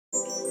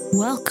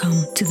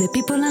Welcome to the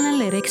People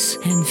Analytics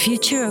and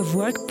Future of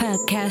Work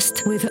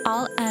podcast with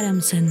Al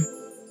Adamson.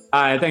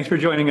 Hi, thanks for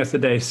joining us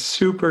today.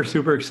 Super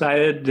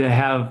excited to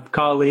have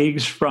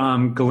colleagues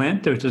from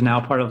Glint, which is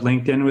now part of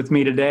LinkedIn, with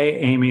me today,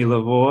 Amy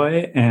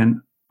Lavoie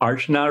and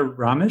Archana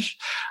Ramesh.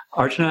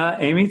 Archana,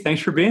 Amy,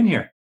 thanks for being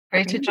here.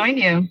 Great to join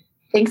you.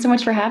 Thanks so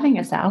much for having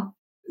us, Al.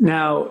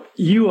 Now,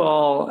 you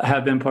all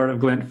have been part of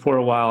Glint for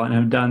a while and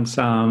have done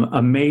some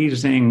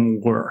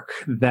amazing work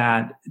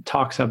that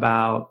talks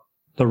about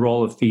the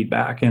role of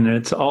feedback. And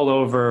it's all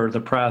over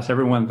the press.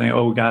 Everyone thinks,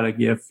 we got to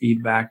give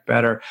feedback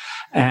better.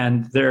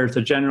 And there's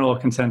a general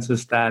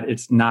consensus that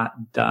it's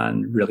not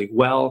done really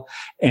well.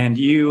 And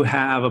you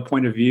have a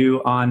point of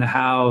view on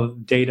how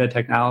data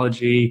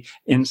technology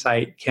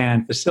insight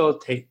can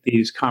facilitate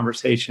these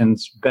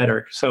conversations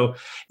better. So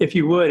if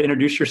you would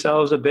introduce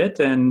yourselves a bit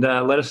and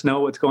let us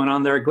know what's going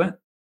on there at Glint.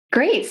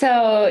 Great.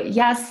 So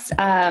yes,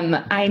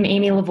 I'm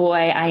Amy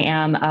Lavoie. I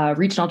am a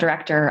regional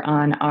director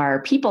on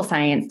our people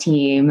science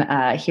team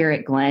here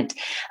at Glint.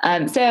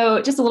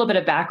 So just a little bit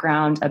of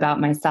background about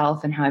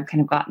myself and how I've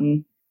kind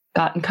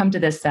of come to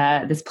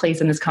this place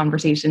in this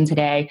conversation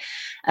today.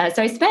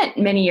 So I spent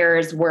many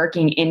years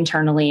working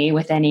internally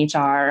within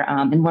HR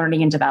in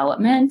learning and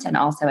development, and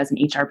also as an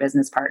HR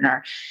business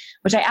partner,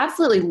 which I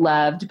absolutely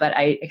loved. But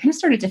I kind of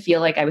started to feel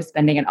like I was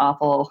spending an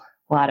awful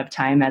lot of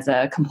time as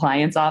a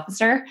compliance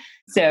officer.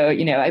 So,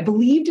 I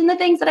believed in the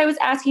things that I was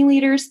asking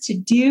leaders to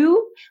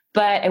do,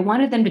 but I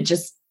wanted them to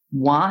just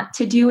want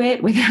to do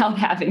it without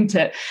having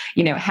to,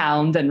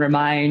 hound and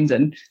remind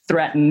and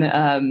threaten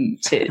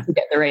to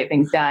get the right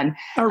things done.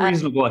 A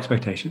reasonable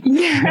expectation.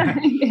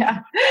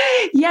 Yeah.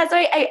 So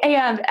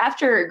I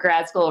after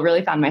grad school,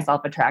 really found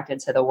myself attracted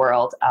to the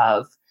world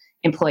of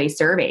employee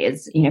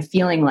surveys,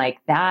 feeling like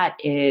that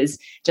is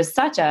just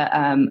such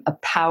a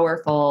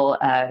powerful,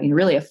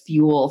 really a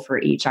fuel for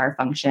HR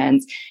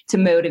functions to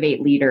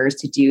motivate leaders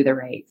to do the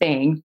right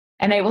thing.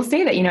 And I will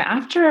say that,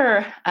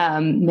 after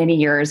many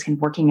years kind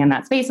of working in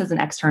that space as an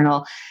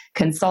external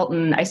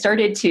consultant, I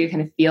started to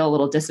kind of feel a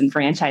little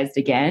disenfranchised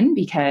again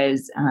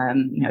because,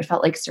 I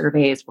felt like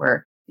surveys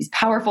were these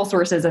powerful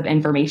sources of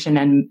information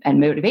and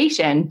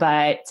motivation,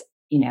 but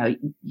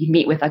you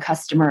meet with a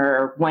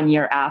customer 1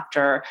 year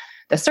after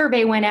the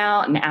survey went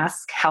out and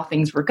ask how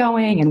things were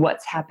going and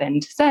what's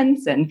happened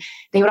since. And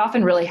they would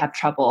often really have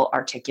trouble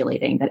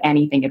articulating that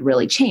anything had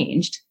really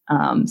changed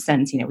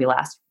since, we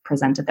last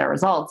presented their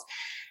results.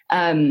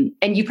 And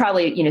you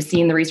probably,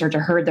 seen the research or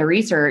heard the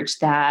research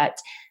that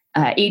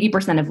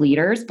 80% of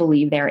leaders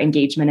believe their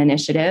engagement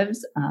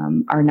initiatives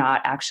are not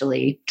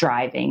actually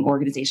driving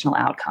organizational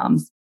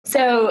outcomes.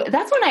 So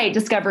that's when I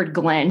discovered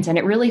Glint, and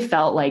it really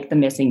felt like the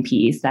missing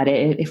piece that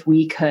if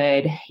we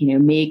could,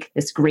 make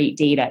this great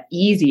data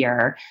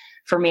easier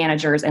for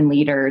managers and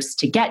leaders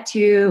to get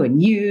to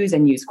and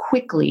use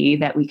quickly,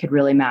 that we could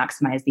really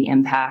maximize the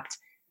impact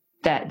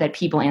that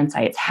people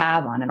insights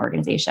have on an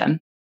organization.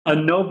 A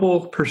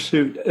noble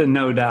pursuit,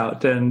 no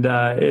doubt, and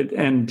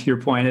to your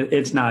point,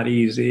 it's not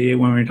easy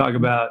when we talk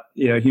about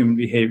human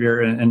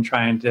behavior and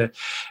trying to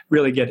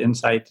really get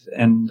insight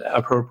and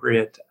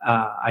appropriate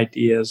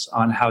ideas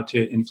on how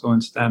to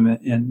influence them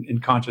in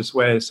conscious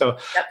ways. So,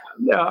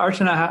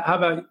 Archana, how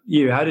about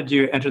you? How did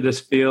you enter this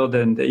field,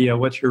 and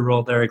what's your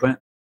role there at Glint?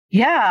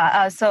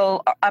 Yeah,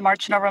 so I'm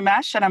Archana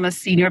Ramesh, and I'm a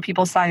senior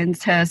people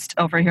scientist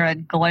over here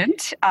at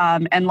Glint.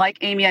 And like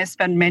Amy, I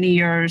spent many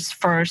years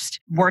first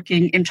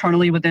working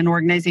internally within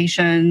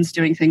organizations,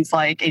 doing things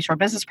like HR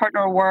business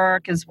partner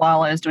work, as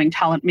well as doing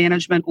talent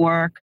management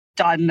work.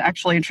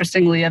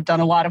 Interestingly, I've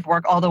done a lot of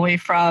work all the way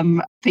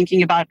from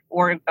thinking about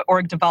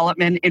org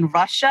development in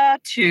Russia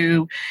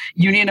to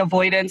union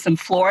avoidance in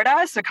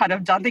Florida. So kind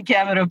of done the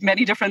gamut of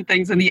many different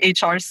things in the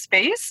HR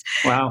space.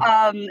 Wow.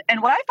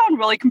 And what I found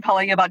really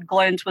compelling about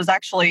Glint was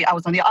actually, I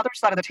was on the other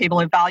side of the table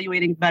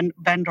evaluating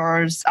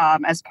vendors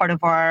as part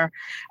of our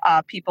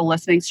people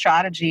listening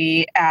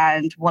strategy.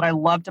 And what I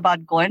loved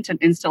about Glint and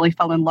instantly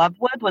fell in love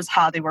with was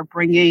how they were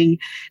bringing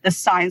the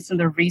science and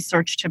the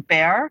research to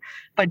bear,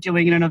 but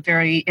doing it in a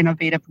very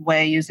innovative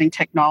way using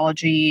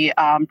technology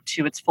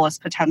to its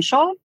fullest potential.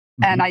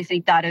 Mm-hmm. And I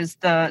think that is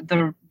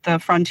the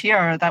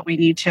frontier that we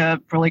need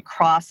to really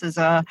cross as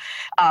a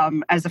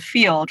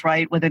field,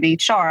 right, within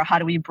HR. How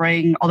do we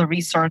bring all the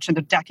research and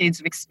the decades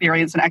of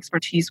experience and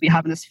expertise we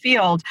have in this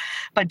field,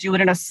 but do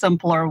it in a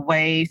simpler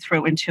way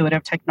through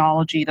intuitive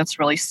technology that's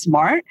really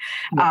smart?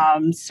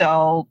 Mm-hmm.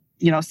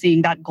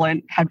 Seeing that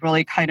Glint had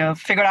really kind of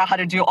figured out how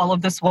to do all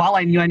of this well,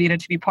 I knew I needed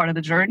to be part of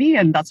the journey,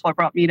 and that's what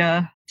brought me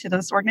to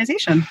this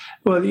organization.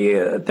 Well,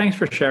 yeah, thanks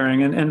for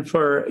sharing. And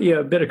for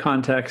a bit of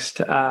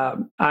context,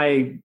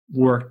 I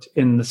worked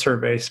in the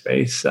survey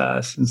space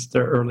since the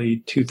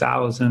early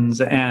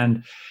 2000s.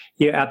 And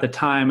at the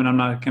time, and I'm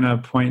not going to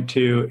point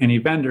to any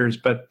vendors,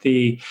 but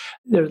a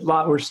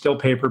lot were still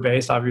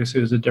paper-based. Obviously,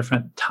 it was a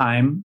different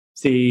time.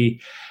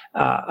 The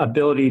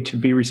ability to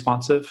be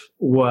responsive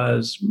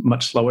was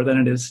much slower than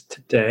it is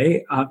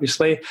today,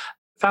 obviously.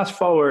 Fast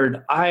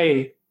forward,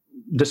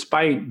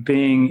 despite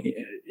being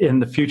in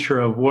the future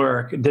of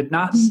work did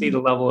not see the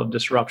level of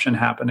disruption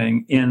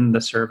happening in the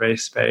survey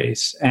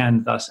space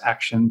and thus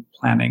action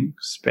planning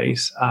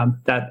space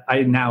that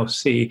I now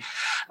see.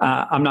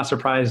 I'm not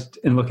surprised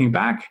in looking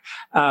back,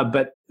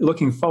 but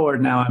looking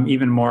forward now, I'm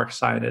even more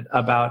excited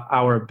about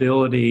our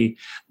ability,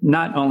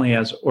 not only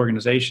as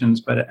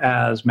organizations, but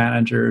as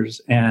managers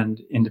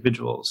and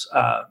individuals,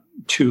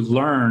 to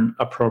learn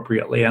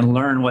appropriately and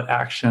learn what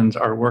actions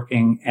are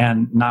working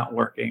and not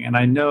working. And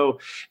I know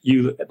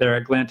you there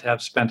at Glint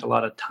have spent a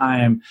lot of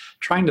time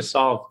trying to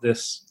solve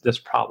this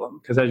problem,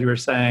 because as you were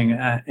saying,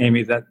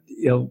 Amy, that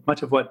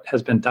much of what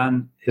has been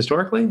done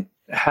historically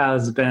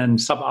has been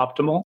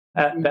suboptimal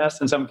at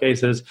best. In some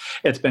cases,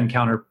 it's been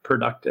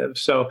counterproductive.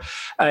 So,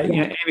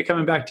 Amy,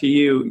 coming back to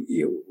you,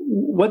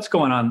 what's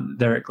going on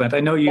there at Glint? I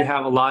know you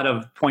have a lot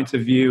of points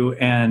of view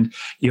and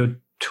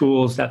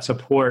tools that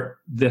support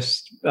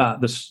this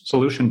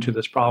solution to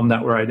this problem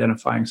that we're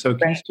identifying. So,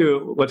 can you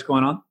do what's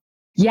going on?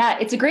 Yeah,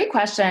 it's a great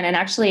question. And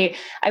actually,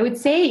 I would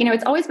say,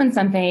 it's always been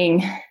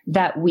something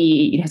that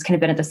has kind of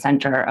been at the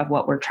center of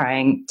what we're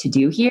trying to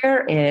do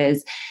here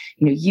is,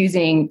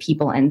 using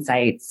people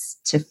insights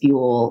to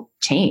fuel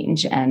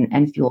change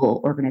and fuel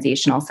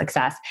organizational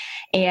success.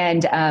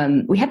 And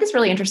we had this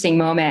really interesting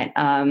moment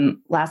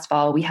last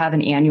fall. We have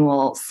an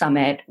annual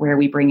summit where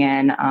we bring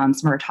in some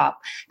of our top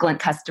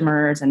Glint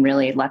customers and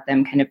really let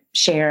them kind of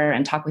share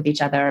and talk with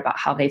each other about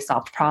how they've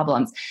solved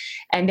problems.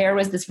 And there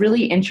was this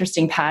really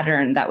interesting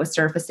pattern that was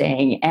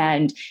surfacing.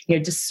 And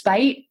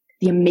despite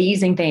the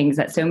amazing things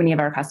that so many of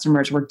our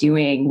customers were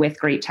doing with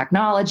great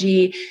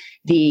technology,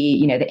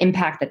 the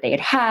impact that they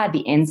had, the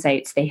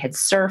insights they had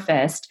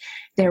surfaced,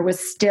 there was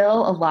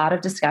still a lot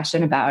of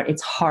discussion about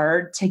it's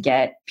hard to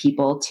get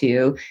people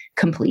to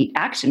complete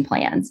action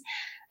plans.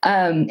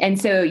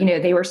 And so,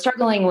 they were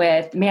struggling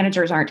with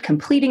managers aren't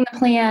completing the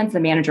plans. The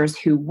managers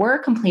who were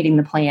completing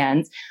the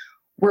plans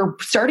were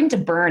starting to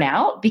burn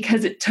out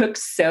because it took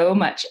so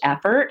much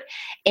effort.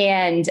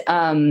 And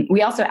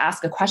we also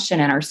ask a question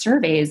in our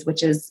surveys,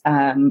 which is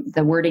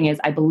the wording is,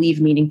 I believe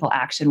meaningful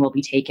action will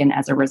be taken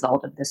as a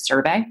result of this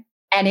survey.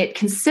 And it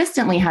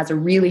consistently has a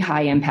really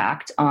high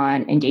impact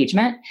on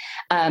engagement.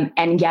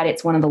 And yet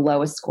it's one of the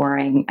lowest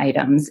scoring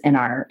items in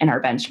our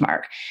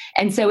benchmark.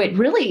 And so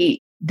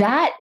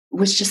that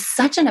was just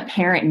such an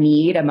apparent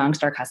need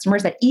amongst our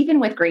customers that even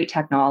with great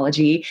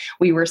technology,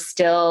 we were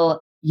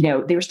still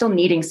they were still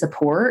needing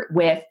support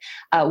with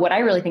what I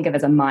really think of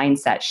as a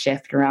mindset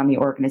shift around the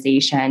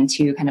organization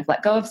to kind of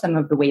let go of some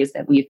of the ways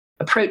that we've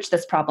approached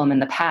this problem in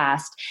the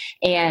past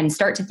and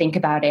start to think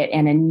about it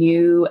in a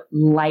new,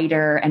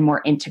 lighter, and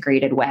more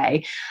integrated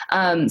way.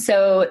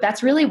 So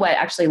that's really what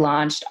actually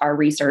launched our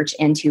research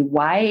into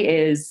why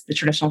is the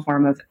traditional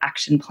form of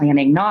action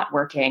planning not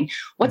working?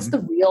 What's the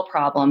real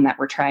problem that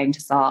we're trying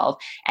to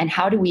solve? And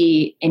how do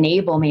we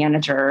enable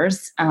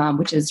managers,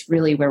 which is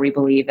really where we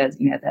believe is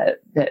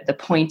the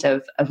point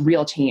of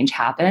real change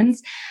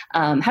happens.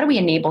 How do we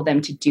enable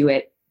them to do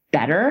it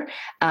better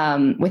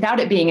without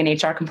it being an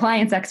HR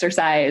compliance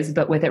exercise,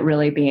 but with it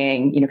really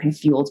being, kind of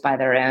fueled by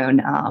their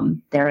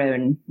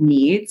own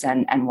needs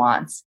and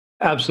wants.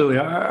 Absolutely.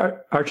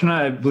 Archana,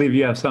 I believe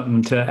you have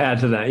something to add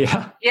to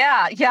that.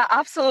 Yeah,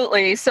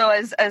 absolutely. So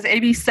as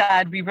Amy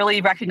said, we really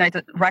recognize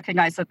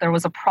that there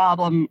was a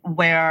problem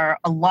where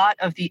a lot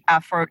of the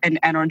effort and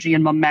energy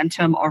and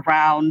momentum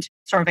around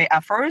survey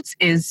efforts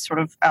is sort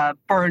of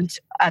burnt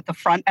at the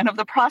front end of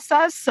the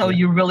process. So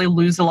you really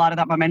lose a lot of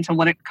that momentum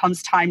when it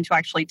comes time to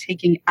actually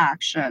taking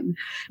action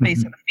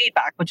based on the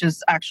feedback, which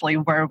is actually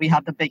where we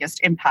have the biggest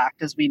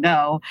impact, as we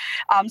know.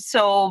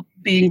 So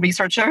being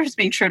researchers,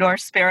 being true to our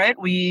spirit,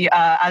 we,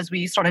 as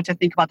we started to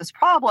think about this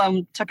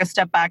problem, took a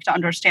step back to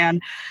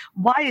understand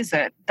why is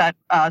it that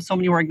so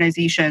many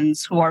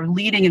organizations who are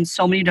leading in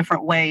so many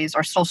different ways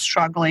are still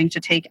struggling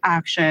to take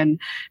action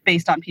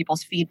based on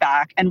people's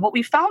feedback. And what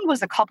we found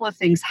was a couple of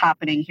things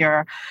happening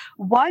here.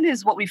 One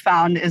is what we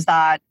found is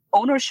that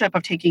ownership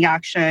of taking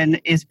action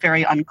is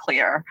very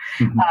unclear.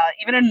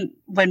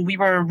 When we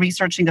were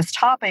researching this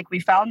topic, we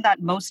found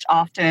that most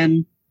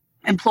often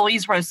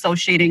employees were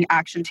associating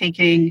action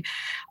taking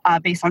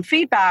based on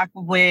feedback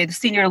with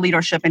senior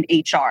leadership in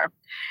HR.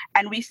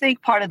 And we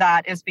think part of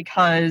that is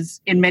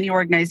because in many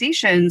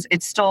organizations,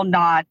 it's still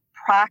not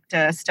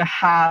practice to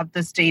have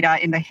this data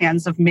in the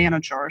hands of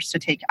managers to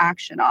take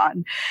action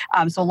on.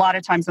 So a lot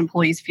of times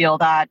employees feel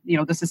that,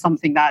 this is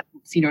something that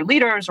senior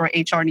leaders or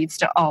HR needs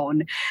to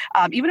own.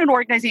 Even in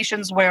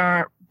organizations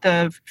where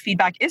the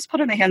feedback is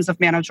put in the hands of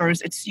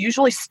managers, it's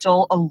usually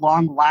still a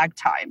long lag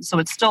time. So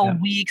it's still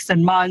weeks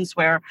and months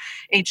where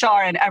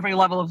HR and every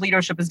level of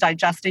leadership is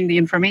digesting the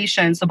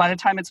information. So by the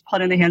time it's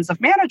put in the hands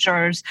of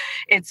managers,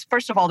 it's,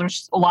 first of all,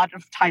 there's a lot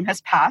of time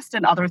has passed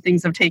and other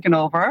things have taken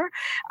over.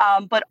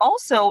 But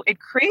also it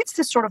creates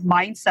this sort of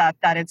mindset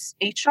that it's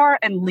HR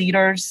and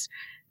leaders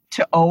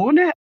to own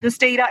this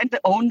data and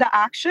to own the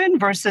action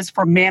versus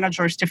for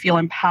managers to feel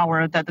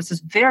empowered that this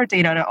is their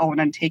data to own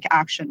and take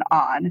action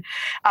on.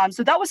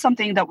 So that was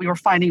something that we were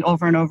finding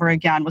over and over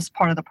again was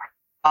part of the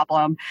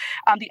problem.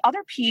 The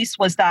other piece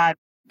was that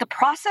the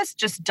process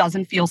just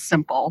doesn't feel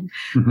simple.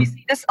 Mm-hmm. We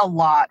see this a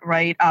lot,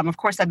 right? Of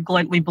course, at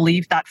Glint, we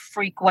believe that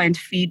frequent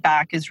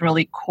feedback is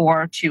really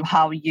core to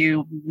how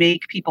you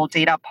make people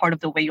data part of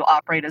the way you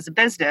operate as a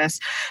business.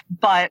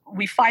 But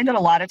we find that a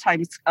lot of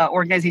times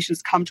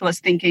organizations come to us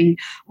thinking,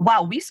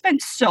 wow, we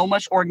spend so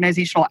much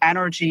organizational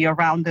energy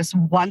around this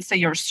once a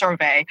year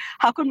survey.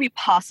 How can we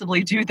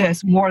possibly do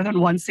this more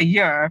than once a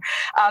year?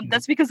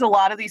 That's because a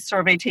lot of these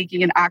survey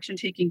taking and action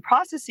taking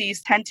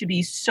processes tend to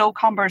be so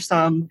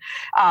cumbersome,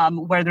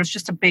 where there's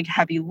just a big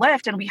heavy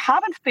lift, and we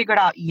haven't figured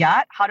out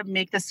yet how to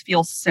make this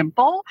feel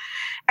simple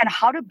and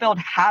how to build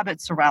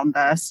habits around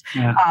this.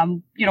 Yeah.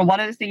 One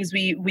of the things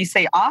we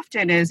say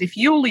often is, if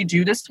you only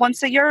do this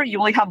once a year, you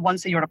only have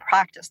once a year to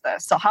practice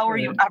this. So how are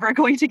you ever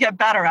going to get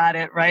better at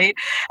it, right?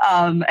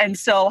 And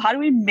so how do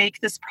we make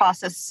this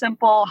process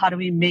simple? How do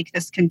we make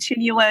this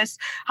continuous?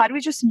 How do we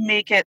just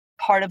make it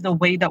part of the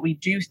way that we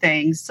do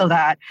things so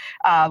that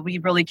we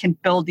really can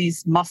build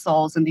these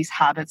muscles and these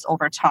habits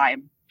over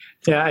time?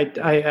 Yeah,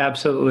 I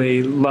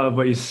absolutely love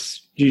what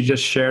you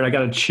just shared. I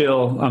got a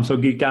chill. I'm so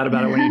geeked out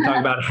about it when you talk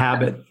about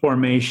habit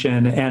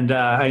formation. And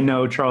I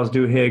know Charles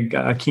Duhigg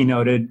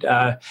keynoted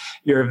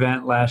your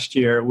event last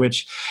year,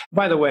 which,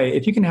 by the way,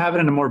 if you can have it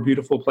in a more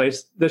beautiful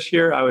place this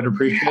year, I would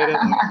appreciate it.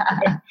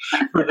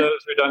 For those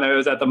who don't know, it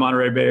was at the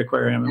Monterey Bay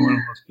Aquarium, one of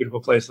the most beautiful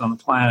places on the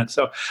planet.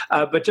 So,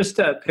 but just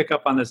to pick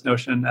up on this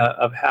notion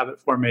of habit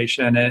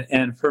formation,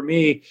 and for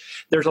me,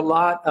 there's a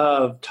lot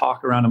of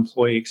talk around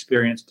employee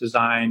experience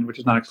design, which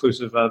is not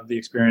exclusive of the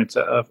experience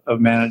of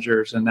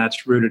managers, and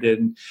that's rooted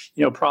in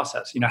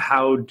process.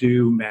 How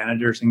do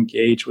managers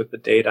engage with the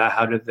data?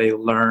 How do they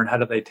learn? How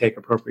do they take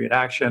appropriate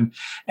action?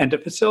 And to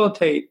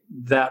facilitate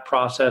that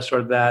process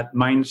or that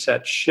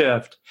mindset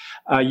shift,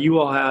 you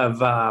will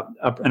have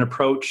an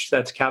approach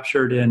that's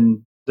captured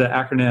in the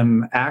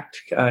acronym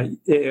ACT.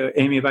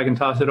 Amy, if I can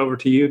toss it over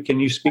to you, can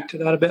you speak to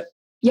that a bit?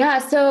 Yeah.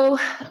 So,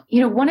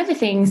 one of the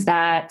things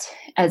that,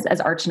 as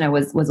Archana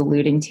was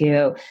alluding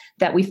to,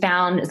 that we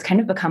found has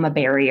kind of become a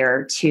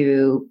barrier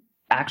to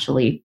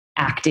actually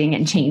acting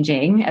and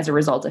changing as a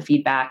result of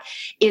feedback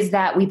is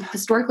that we've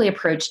historically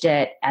approached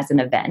it as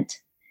an event.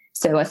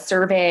 So a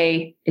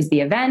survey is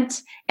the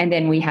event, and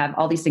then we have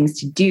all these things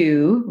to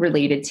do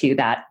related to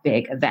that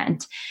big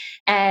event.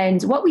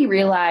 And what we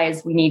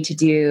realize we need to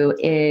do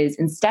is,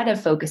 instead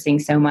of focusing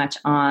so much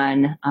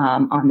on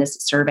this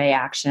survey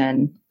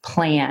action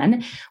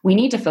plan, we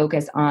need to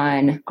focus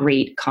on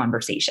great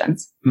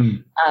conversations.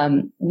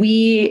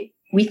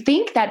 We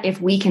think that if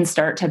we can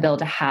start to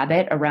build a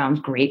habit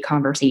around great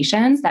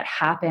conversations that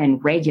happen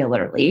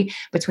regularly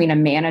between a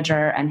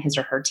manager and his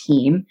or her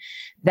team,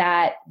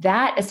 that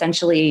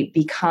essentially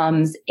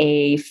becomes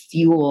a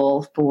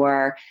fuel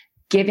for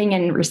giving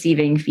and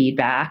receiving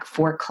feedback,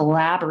 for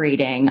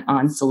collaborating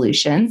on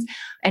solutions,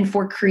 and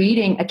for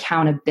creating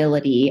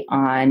accountability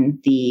on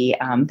the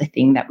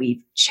thing that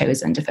we've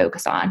chosen to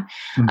focus on.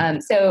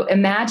 So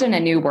imagine a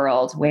new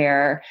world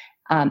where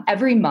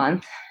every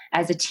month,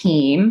 as a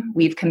team,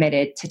 we've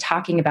committed to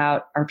talking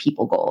about our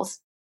people goals.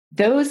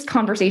 Those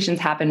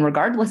conversations happen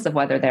regardless of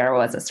whether there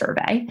was a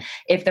survey.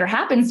 If there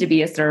happens to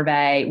be a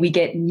survey, we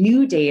get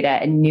new data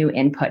and new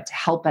input to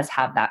help us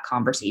have that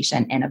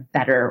conversation in a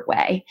better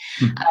way.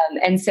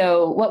 And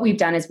so what we've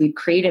done is we've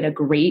created a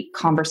great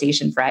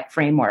conversation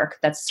framework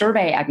that's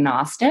survey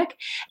agnostic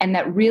and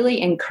that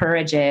really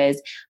encourages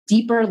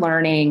deeper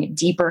learning,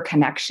 deeper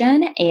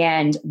connection,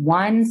 and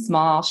one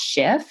small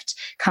shift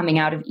coming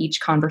out of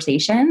each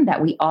conversation that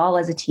we all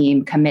as a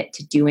team commit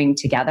to doing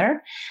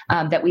together,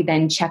 that we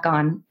then check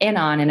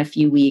in a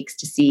few weeks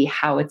to see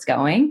how it's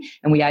going.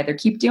 And we either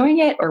keep doing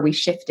it or we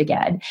shift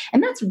again.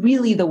 And that's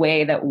really the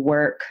way that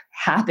work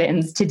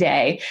happens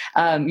today.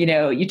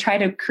 You try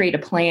to create a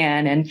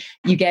plan and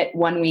you get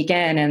 1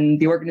 weekend and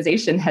the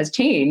organization has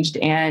changed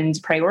and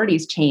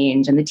priorities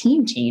change and the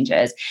team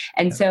changes.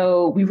 And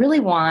so we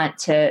really want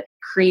to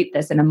create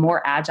this in a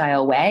more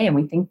agile way. And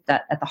we think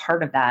that at the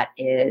heart of that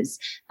is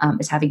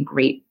having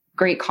great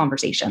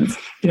conversations.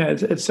 Yeah,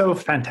 it's so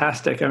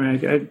fantastic. I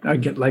mean, I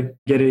get like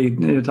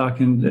giddy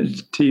talking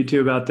to you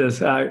too about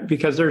this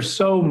because there's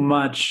so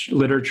much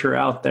literature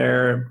out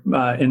there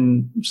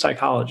in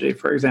psychology,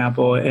 for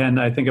example. And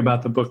I think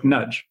about the book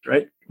Nudge,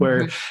 right?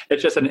 Where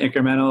it's just an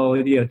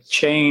incremental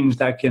change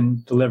that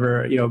can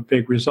deliver,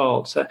 big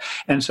results.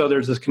 And so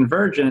there's this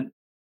convergent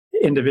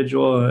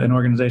individual and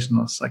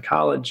organizational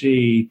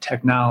psychology,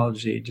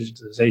 technology,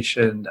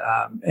 digitization,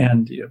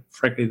 and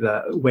frankly,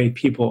 the way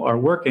people are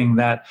working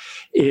that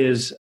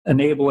is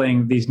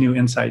enabling these new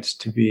insights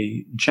to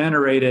be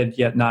generated,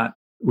 yet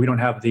we don't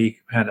have the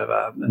kind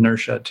of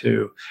inertia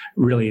to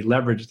really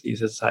leverage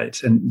these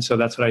insights. And so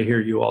that's what I hear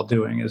you all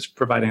doing, is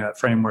providing that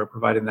framework,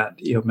 providing that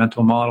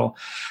mental model.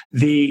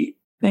 The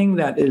thing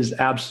that is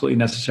absolutely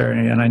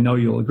necessary, and I know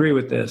you'll agree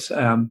with this,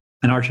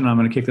 and Archana, I'm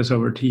going to kick this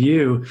over to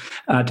you.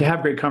 To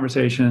have great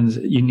conversations,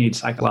 you need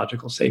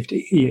psychological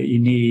safety. You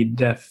need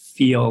to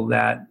feel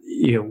that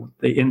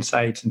the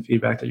insights and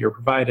feedback that you're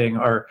providing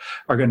are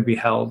going to be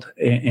held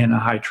in a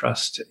high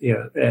trust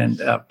and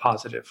a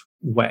positive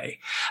way.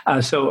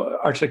 So,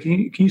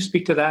 Archana, can you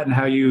speak to that and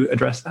how you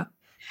address that?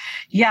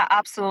 Yeah,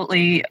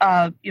 absolutely.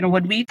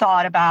 When we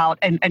thought about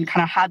and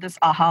kind of had this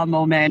aha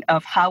moment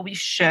of how we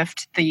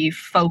shift the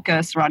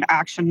focus around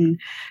action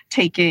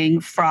taking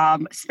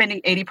from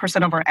spending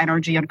 80% of our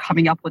energy on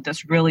coming up with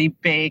this really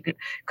big,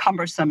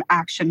 cumbersome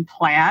action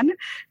plan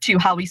to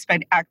how we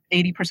spend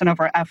 80% of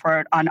our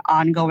effort on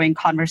ongoing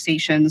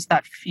conversations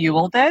that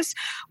fuel this,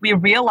 we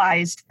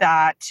realized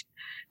that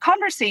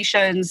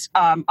conversations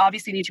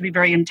obviously need to be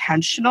very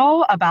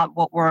intentional about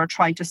what we're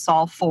trying to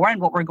solve for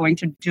and what we're going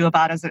to do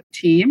about as a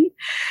team.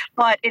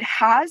 But it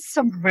has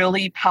some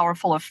really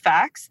powerful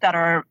effects that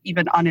are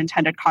even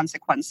unintended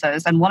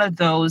consequences. And one of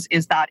those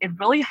is that it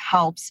really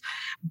helps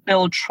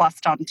build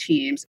trust on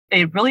teams.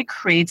 It really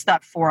creates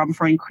that forum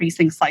for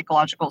increasing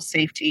psychological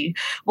safety.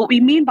 What we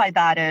mean by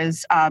that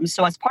is,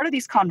 so as part of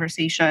these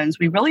conversations,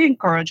 we really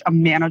encourage a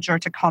manager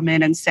to come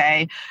in and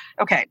say,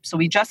 okay, so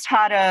we just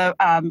had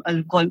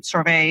a Glint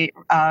survey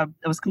that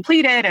was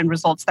completed and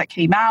results that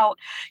came out.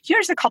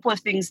 Here's a couple of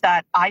things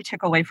that I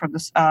took away from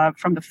this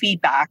from the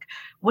feedback.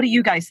 What do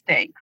you guys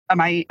think? Am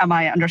I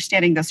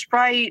understanding this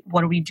right?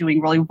 What are we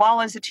doing really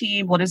well as a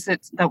team? What is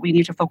it that we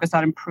need to focus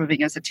on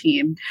improving as a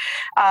team?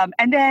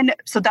 And then,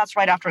 so that's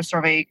right after a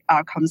survey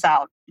comes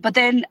out. But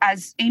then,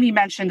 as Amy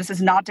mentioned, this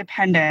is not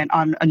dependent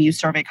on a new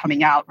survey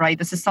coming out, right?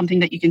 This is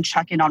something that you can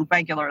check in on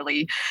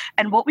regularly.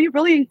 And what we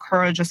really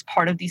encourage as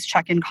part of these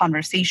check-in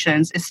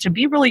conversations is to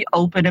be really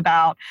open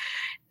about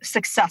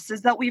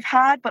successes that we've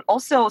had, but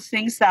also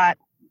things that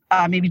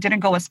maybe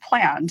didn't go as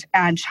planned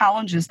and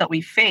challenges that we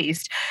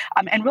faced.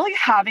 And really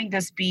having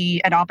this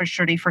be an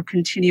opportunity for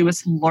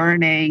continuous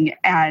learning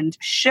and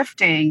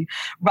shifting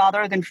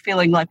rather than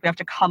feeling like we have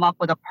to come up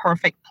with a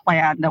perfect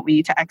plan that we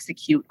need to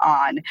execute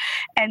on.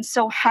 And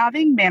so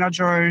having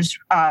managers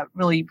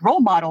really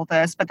role model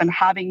this, but then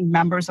having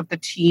members of the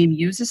team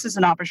use this as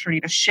an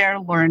opportunity to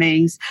share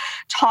learnings,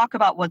 talk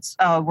about what's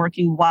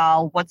working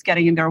well, what's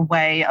getting in their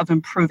way of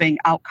improving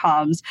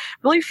outcomes,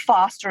 really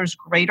fosters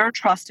greater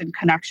trust and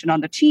connection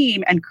on the team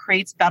and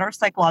creates better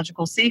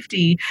psychological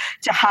safety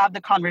to have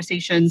the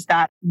conversations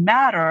that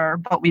matter,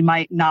 but we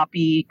might not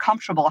be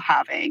comfortable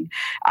having.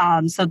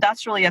 So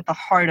that's really at the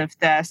heart of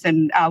this.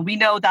 And we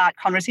know that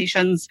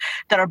conversations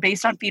that are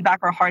based on feedback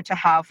are hard to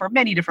have for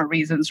many different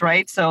reasons,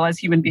 right? So as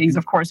human beings,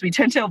 of course, we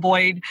tend to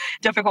avoid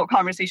difficult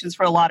conversations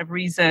for a lot of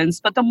reasons.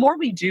 But the more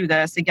we do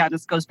this, again,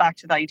 this goes back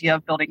to the idea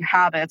of building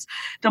habits.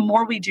 The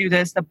more we do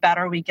this, the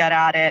better we get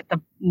at it, the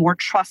more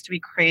trust we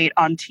create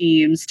on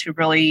teams to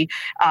really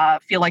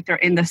feel like they're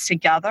in this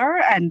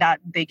together and that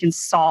they can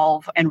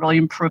solve and really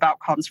improve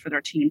outcomes for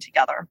their team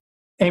together.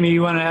 Amy,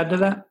 you want to add to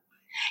that?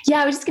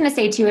 Yeah, I was just going to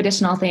say two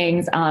additional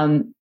things.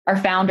 Our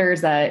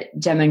founders at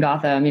Jim and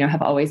Gotham,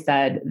 have always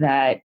said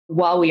that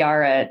while we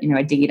are a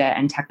data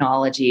and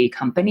technology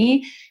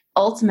company,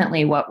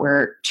 ultimately what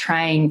we're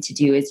trying to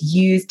do is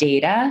use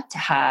data to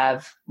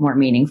have more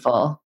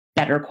meaningful,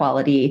 better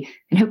quality,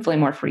 and hopefully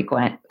more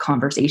frequent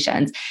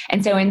conversations.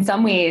 And so in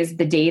some ways,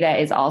 the data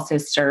is also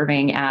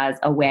serving as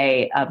a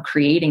way of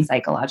creating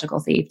psychological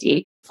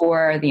safety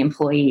for the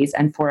employees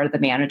and for the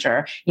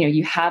manager.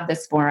 You have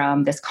this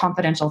forum, this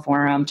confidential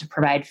forum to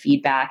provide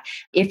feedback.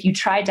 If you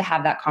tried to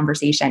have that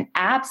conversation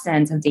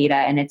absent of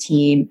data in a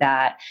team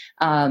that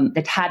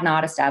had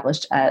not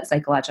established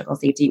psychological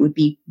safety, it would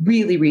be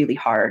really, really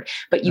hard.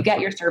 But you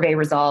get your survey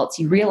results,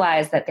 you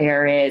realize that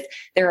there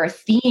are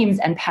themes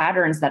and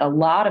patterns that a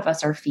lot of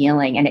us are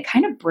feeling, and it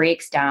kind of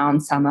breaks down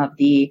some of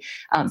the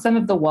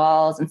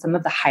walls and some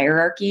of the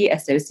hierarchy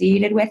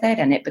associated with it,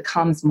 and it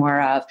becomes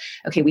more of,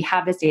 okay, we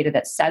have this data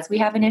that says we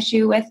have an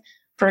issue with,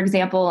 for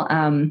example,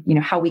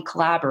 how we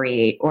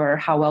collaborate or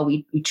how well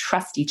we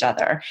trust each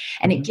other.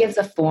 And it gives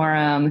a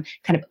forum,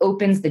 kind of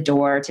opens the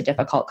door to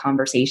difficult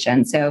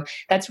conversations. So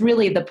that's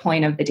really the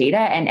point of the data.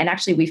 And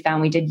actually we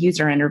found we did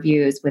user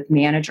interviews with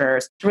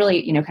managers to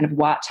really, kind of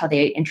watch how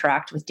they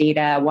interact with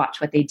data,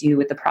 watch what they do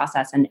with the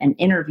process and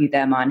interview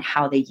them on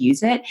how they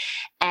use it.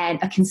 And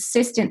a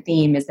consistent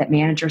theme is that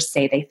managers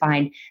say they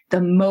find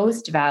the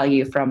most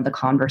value from the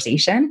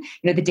conversation.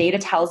 The data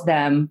tells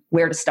them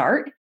where to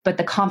start, but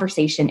the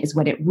conversation is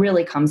when it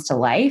really comes to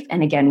life.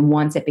 And again,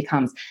 once it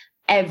becomes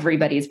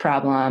everybody's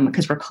problem,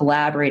 because we're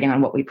collaborating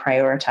on what we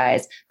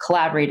prioritize,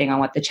 collaborating on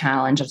what the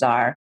challenges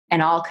are,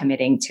 and all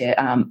committing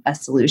to a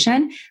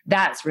solution,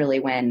 that's really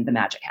when the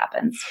magic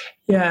happens.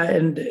 Yeah,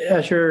 and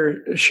as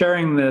you're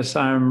sharing this,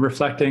 I'm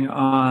reflecting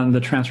on the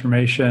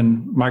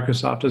transformation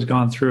Microsoft has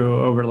gone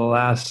through over the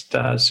last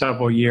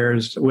several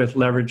years with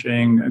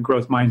leveraging a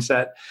growth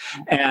mindset.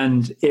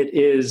 And it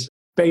is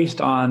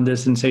based on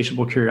this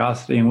insatiable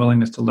curiosity and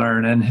willingness to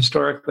learn. And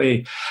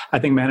historically, I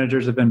think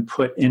managers have been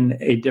put in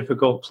a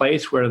difficult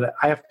place where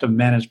I have to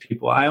manage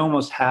people. I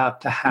almost have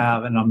to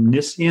have an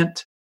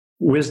omniscient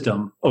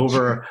wisdom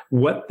over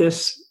what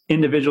this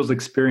individual's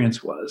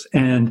experience was.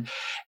 And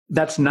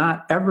that's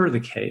not ever the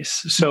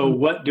case. So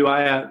what do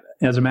I,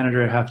 as a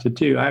manager, have to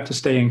do? I have to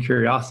stay in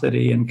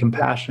curiosity and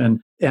compassion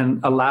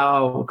and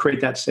create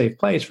that safe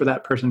place for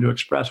that person to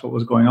express what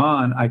was going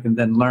on. I can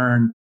then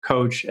learn,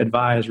 coach,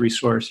 advise,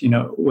 resource,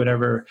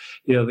 whatever,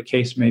 the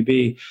case may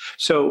be.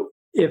 So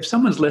if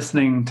someone's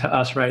listening to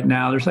us right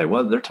now, they're saying,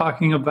 well, they're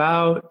talking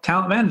about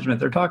talent management,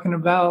 they're talking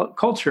about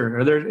culture,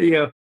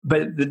 or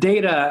but the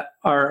data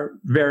are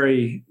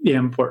very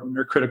important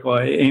or critical.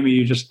 Amy,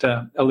 you just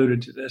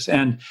alluded to this.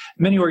 And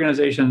many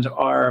organizations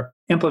are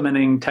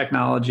implementing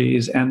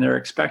technologies and they're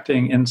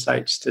expecting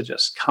insights to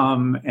just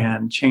come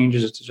and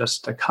changes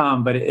to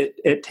come. But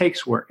it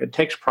takes work. It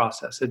takes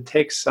process. It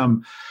takes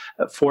some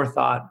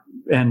forethought,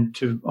 and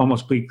to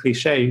almost be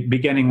cliche,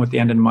 beginning with the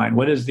end in mind.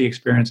 What is the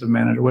experience of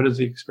manager? What is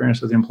the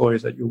experience of the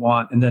employees that you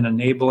want? And then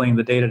enabling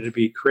the data to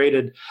be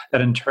created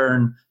that in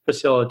turn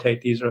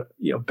facilitate these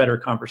better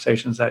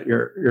conversations that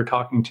you're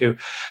talking to.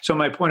 So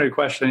my pointed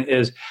question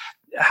is,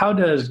 how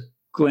does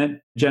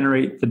Glint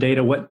generate the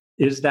data? What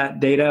is that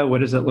data? What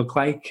does it look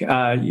like?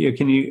 Can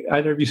you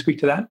either of you speak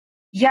to that?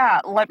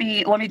 Yeah, let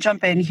me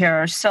jump in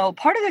here. So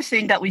part of the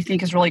thing that we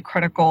think is really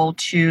critical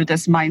to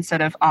this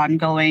mindset of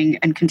ongoing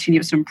and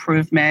continuous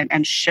improvement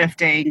and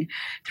shifting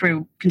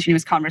through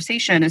continuous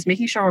conversation is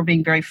making sure we're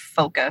being very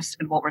focused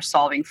in what we're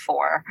solving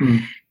for.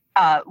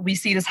 We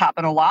see this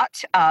happen a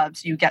lot. So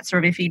you get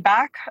survey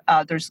feedback.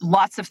 There's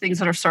lots of things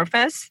that are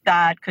surfaced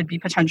that could be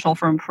potential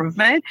for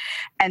improvement.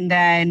 And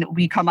then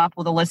we come up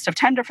with a list of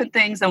 10 different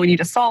things that we need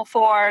to solve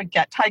for,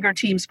 get tiger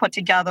teams put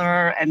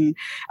together, and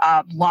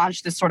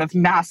launch this sort of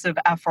massive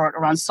effort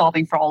around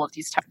solving for all of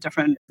these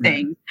different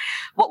things.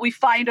 What we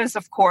find is,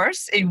 of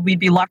course, we'd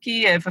be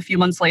lucky if a few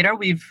months later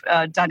we've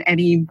done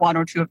any one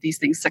or two of these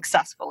things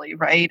successfully,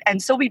 right?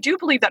 And so we do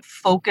believe that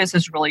focus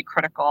is really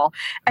critical.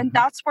 And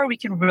that's where we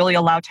can really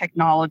allow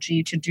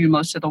technology to do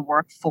most of the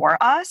work for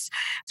us.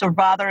 So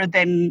rather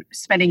than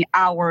spending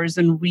hours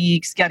and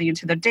weeks getting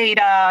into the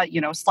data,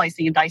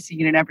 slicing and dicing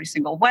it in every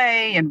single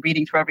way and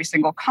reading through every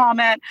single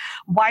comment,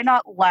 why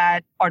not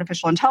let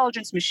artificial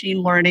intelligence, machine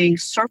learning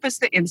surface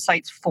the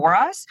insights for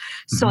us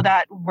so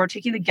that we're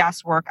taking the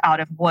guesswork out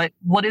of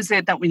what is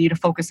it that we need to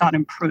focus on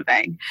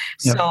improving.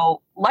 Yep.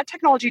 So let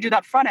technology do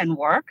that front end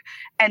work,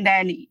 and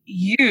then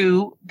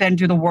you then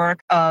do the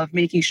work of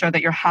making sure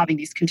that you're having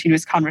these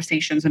continuous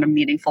conversations in a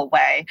meaningful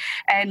way.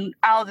 And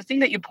Al, the thing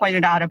that you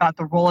pointed out about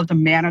the role of the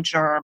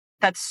manager,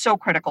 that's so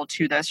critical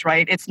to this,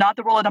 right? It's not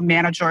the role of the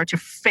manager to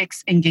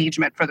fix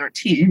engagement for their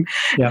team.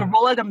 Yeah. The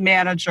role of the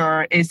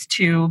manager is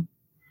to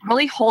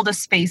really hold a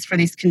space for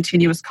these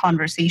continuous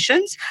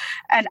conversations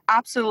and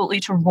absolutely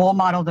to role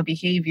model the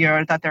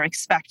behavior that they're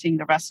expecting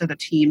the rest of the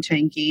team to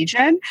engage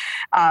in.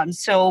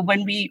 So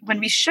when we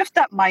shift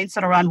that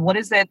mindset around what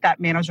is it that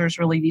managers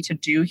really need to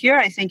do here,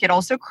 I think it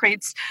also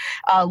creates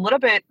a little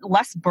bit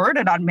less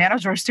burden on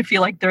managers to feel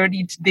like they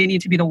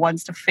need to be the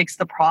ones to fix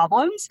the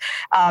problems,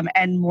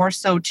 and more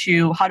so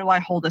to how do I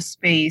hold a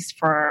space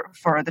for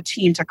the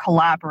team to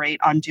collaborate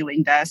on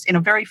doing this in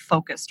a very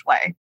focused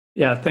way.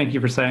 Yeah, thank you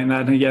for saying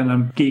that. And again,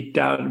 I'm geeked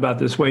out about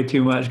this way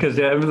too much because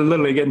I'm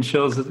literally getting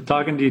chills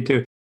talking to you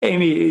too.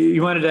 Amy,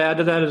 you wanted to add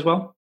to that as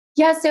well?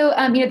 Yeah, so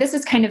this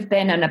has kind of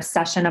been an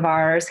obsession of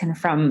ours kind of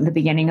from the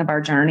beginning of our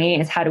journey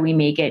is how do we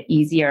make it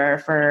easier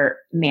for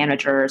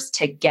managers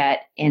to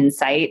get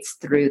insights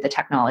through the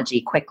technology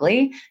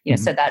quickly,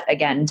 so that,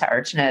 again, to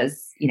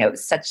Archana's,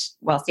 such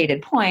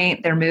well-stated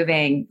point, they're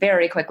moving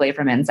very quickly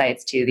from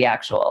insights to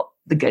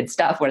the good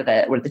stuff where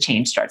the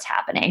change starts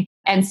happening.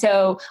 And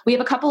so we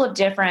have a couple of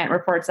different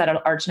reports that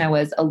Archana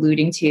was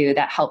alluding to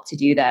that help to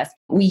do this.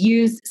 We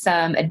use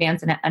some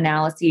advanced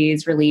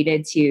analyses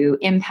related to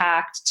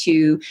impact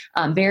to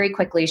very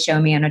quickly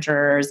show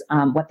managers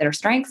what their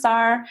strengths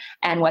are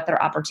and what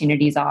their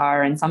opportunities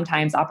are. And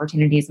sometimes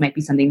opportunities might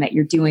be something that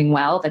you're doing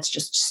well that's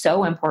just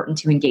so important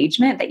to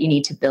engagement that you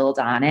need to build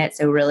on it.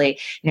 So really,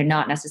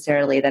 not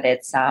necessarily that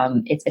it's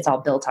all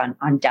built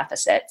on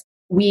deficits.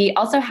 We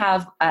also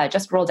have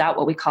just rolled out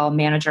what we call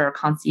Manager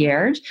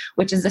Concierge,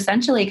 which is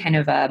essentially kind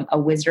of a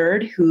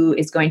wizard who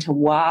is going to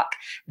walk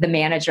the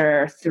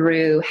manager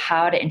through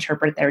how to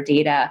interpret their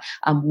data,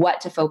 what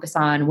to focus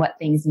on, what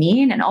things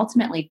mean, and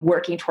ultimately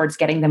working towards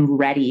getting them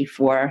ready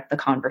for the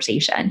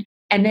conversation.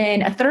 And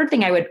then a third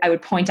thing I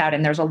would point out,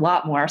 and there's a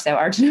lot more, so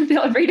Archana,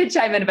 feel free to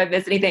chime in if I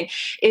miss anything,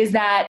 is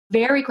that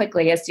very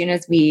quickly, as soon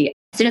as the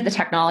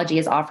technology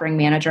is offering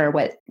manager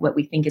what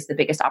we think is the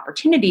biggest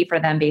opportunity for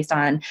them based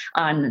on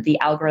the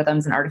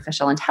algorithms and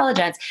artificial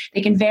intelligence,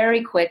 they can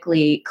very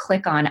quickly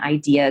click on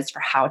ideas for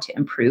how to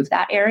improve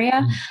that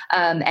area.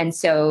 And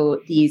so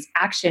these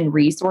action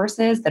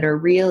resources that are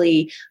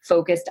really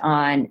focused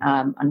on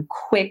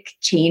quick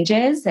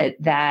changes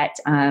that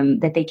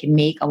they can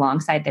make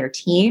alongside their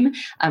team,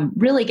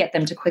 really get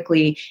them to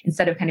quickly,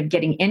 instead of kind of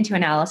getting into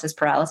analysis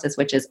paralysis,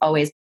 which is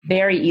always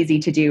very easy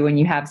to do when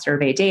you have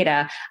survey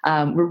data,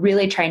 we're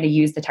really trying to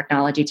use the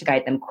technology to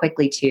guide them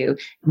quickly to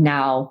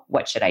now,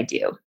 what should I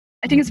do?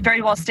 I think it's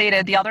very well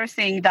stated. The other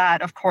thing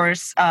that, of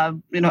course,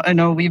 I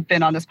know we've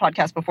been on this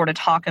podcast before to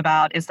talk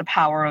about is the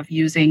power of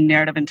using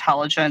narrative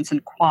intelligence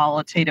and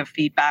qualitative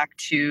feedback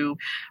to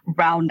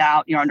round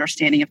out your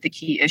understanding of the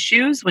key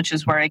issues, which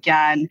is where,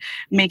 again,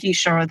 making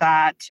sure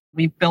that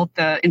we've built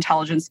the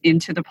intelligence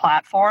into the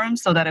platform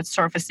so that it's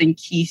surfacing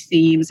key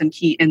themes and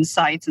key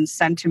insights and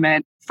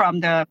sentiment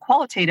from the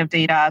qualitative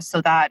data so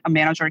that a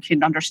manager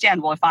can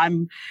understand, well,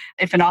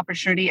 if an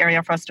opportunity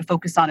area for us to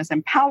focus on is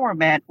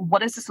empowerment,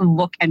 what does this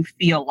look and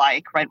feel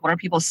like, right? What are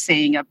people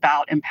saying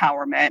about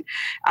empowerment?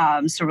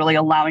 So really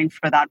allowing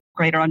for that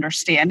greater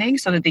understanding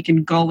so that they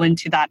can go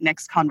into that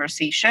next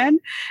conversation,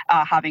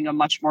 having a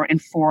much more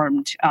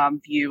informed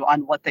view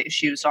on what the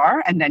issues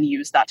are, and then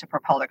use that to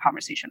propel the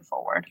conversation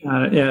forward.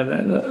 Yeah,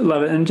 I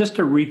love it. And just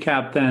to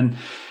recap then,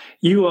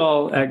 you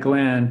all at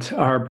Glint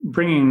are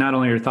bringing not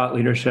only your thought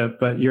leadership,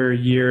 but your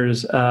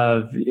years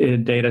of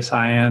data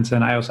science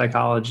and IO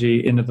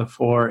psychology into the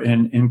fore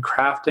in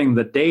crafting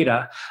the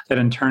data that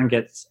in turn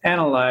gets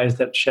analyzed,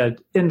 that shed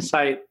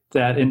insight,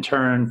 that in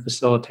turn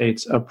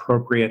facilitates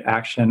appropriate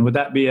action. Would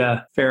that be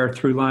a fair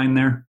through line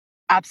there?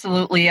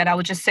 Absolutely. And I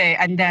would just say,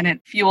 and then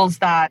it fuels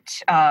that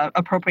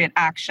appropriate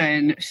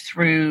action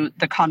through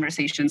the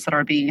conversations that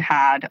are being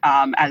had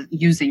as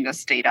using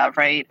this data,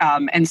 right?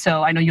 And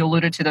so I know you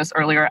alluded to this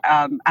earlier,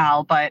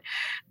 Al, but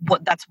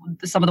that's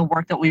some of the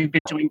work that we've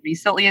been doing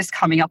recently is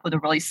coming up with a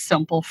really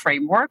simple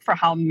framework for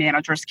how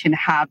managers can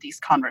have these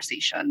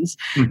conversations.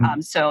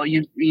 Mm-hmm. So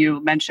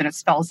you mentioned it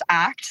spells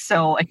ACT.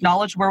 So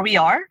acknowledge where we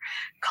are,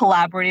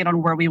 collaborate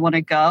on where we want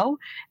to go,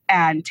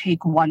 and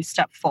take one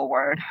step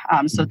forward.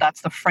 So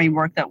that's the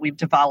framework that we've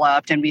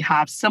developed. And we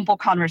have simple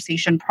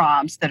conversation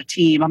prompts that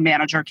a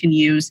manager can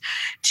use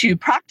to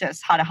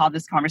practice how to have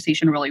this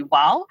conversation really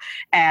well.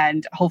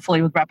 And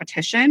hopefully with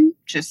repetition,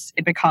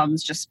 it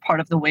becomes just part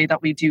of the way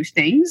that we do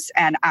things.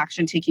 And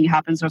action taking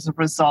happens as a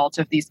result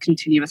of these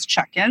continuous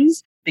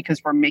check-ins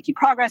because we're making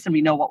progress and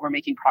we know what we're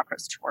making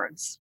progress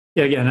towards.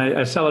 Yeah, again,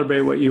 I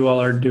celebrate what you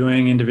all are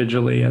doing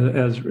individually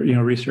as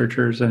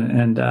researchers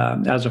and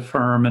as a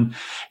firm. And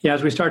yeah,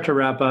 as we start to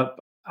wrap up,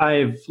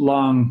 I've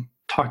long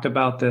talked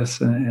about this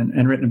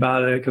and written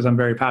about it because I'm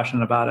very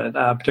passionate about it,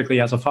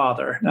 particularly as a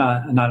father,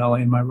 not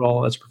only in my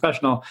role as a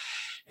professional,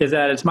 is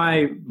that it's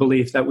my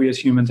belief that we as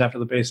humans, after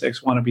the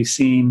basics, want to be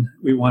seen,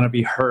 we want to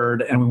be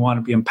heard, and we want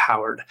to be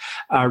empowered.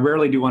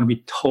 Rarely do we want to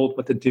be told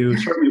what to do.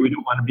 Certainly we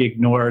don't want to be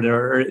ignored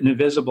or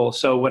invisible.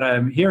 So what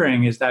I'm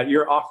hearing is that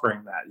you're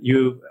offering that.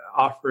 You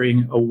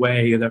offering a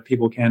way that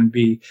people can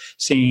be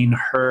seen,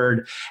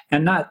 heard,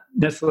 and not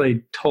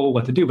necessarily told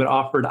what to do, but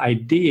offered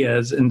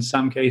ideas, in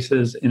some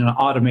cases in an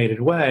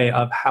automated way,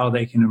 of how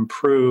they can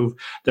improve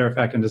their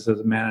effectiveness as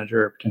a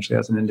manager, potentially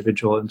as an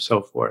individual, and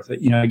so forth.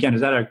 Again,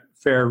 is that a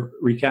fair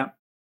recap?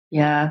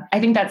 Yeah, I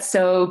think that's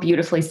so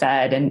beautifully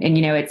said. And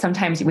it's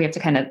sometimes we have to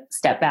kind of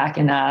step back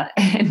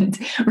and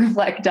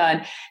reflect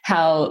on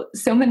how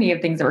so many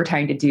of things that we're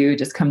trying to do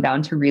just come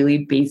down to really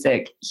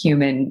basic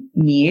human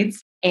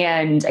needs.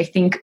 And I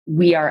think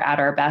we are at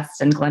our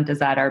best, and Glint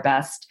is at our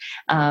best,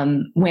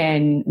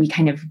 when we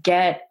kind of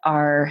get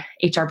our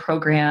HR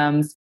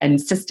programs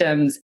and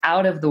systems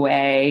out of the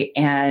way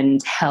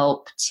and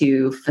help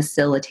to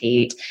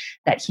facilitate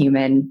that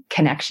human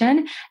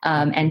connection,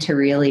 and to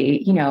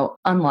really,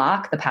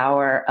 unlock the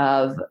power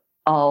of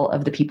all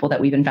of the people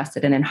that we've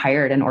invested in and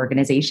hired in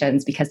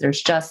organizations, because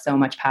there's just so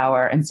much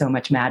power and so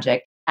much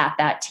magic at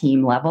that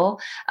team level.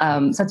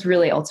 So that's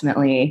really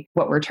ultimately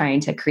what we're trying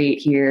to create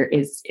here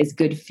is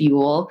good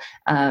fuel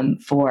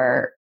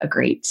for a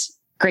great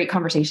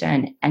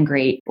conversation and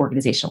great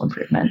organizational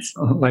improvements.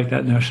 I like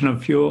that notion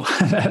of fuel.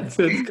 That's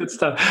good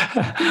stuff.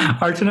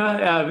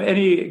 Archana,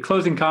 any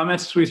closing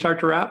comments as we start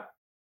to wrap?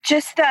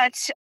 Just that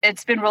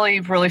it's been really,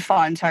 really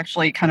fun to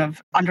actually kind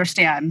of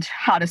understand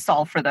how to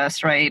solve for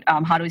this, right?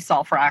 How do we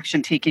solve for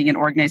action taking in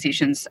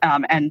organizations?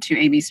 And to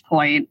Amy's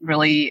point,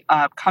 really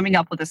coming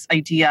up with this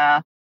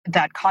idea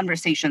that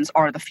conversations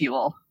are the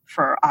fuel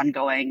for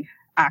ongoing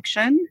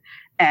action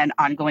and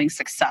ongoing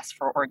success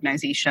for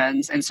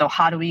organizations. And so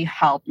how do we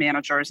help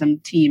managers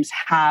and teams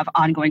have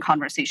ongoing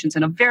conversations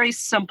in a very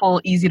simple,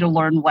 easy to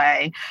learn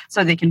way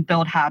so they can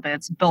build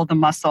habits, build the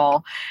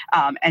muscle,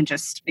 and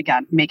just,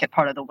 again, make it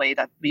part of the way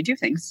that we do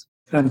things.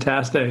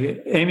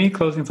 Fantastic. Amy,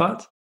 closing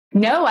thoughts?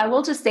 No, I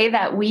will just say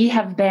that we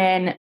have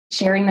been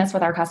sharing this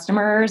with our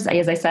customers.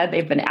 As I said,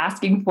 they've been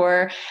asking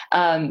for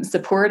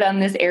support on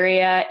this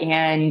area,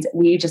 and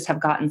we just have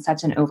gotten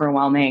such an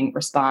overwhelming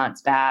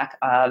response back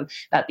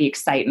about the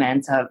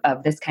excitement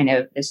of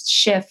this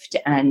shift,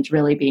 and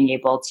really being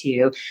able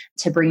to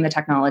bring the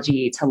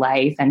technology to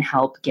life and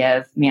help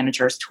give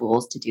managers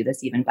tools to do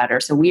this even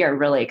better. So we are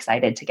really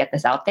excited to get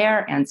this out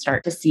there and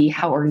start to see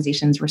how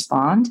organizations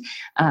respond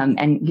and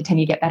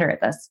continue to get better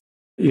at this.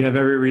 You have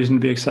every reason to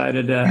be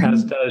excited,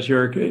 as does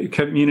your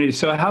community.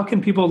 So how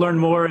can people learn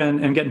more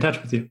and get in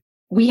touch with you?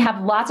 We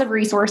have lots of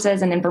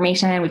resources and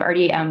information. We've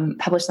already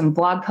published some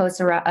blog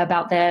posts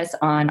about this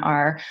on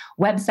our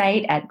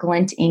website at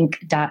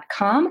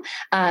glintinc.com.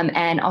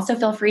 And also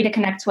feel free to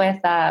connect with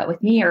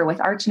me or with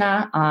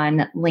Archana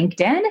on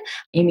LinkedIn,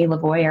 Amy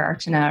Lavoie or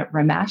Archana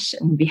Ramesh.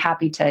 And we'd be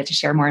happy to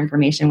share more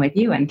information with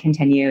you and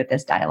continue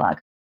this dialogue.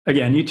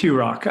 Again, you too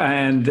rock,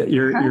 and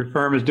your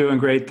firm is doing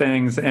great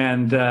things,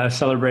 and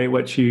celebrate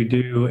what you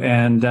do.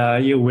 And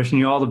wishing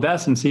you all the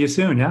best, and see you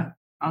soon. Yeah.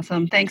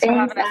 Awesome. Thanks for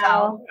having us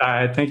out. All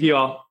right. Thank you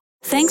all.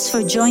 Thanks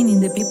for joining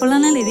the People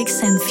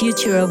Analytics and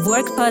Future of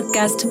Work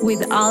podcast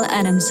with Al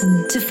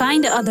Adamson. To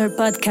find other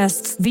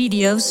podcasts,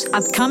 videos,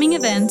 upcoming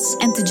events,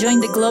 and to join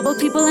the Global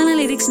People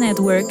Analytics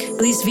Network,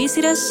 please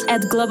visit us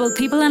at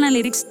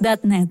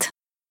globalpeopleanalytics.net.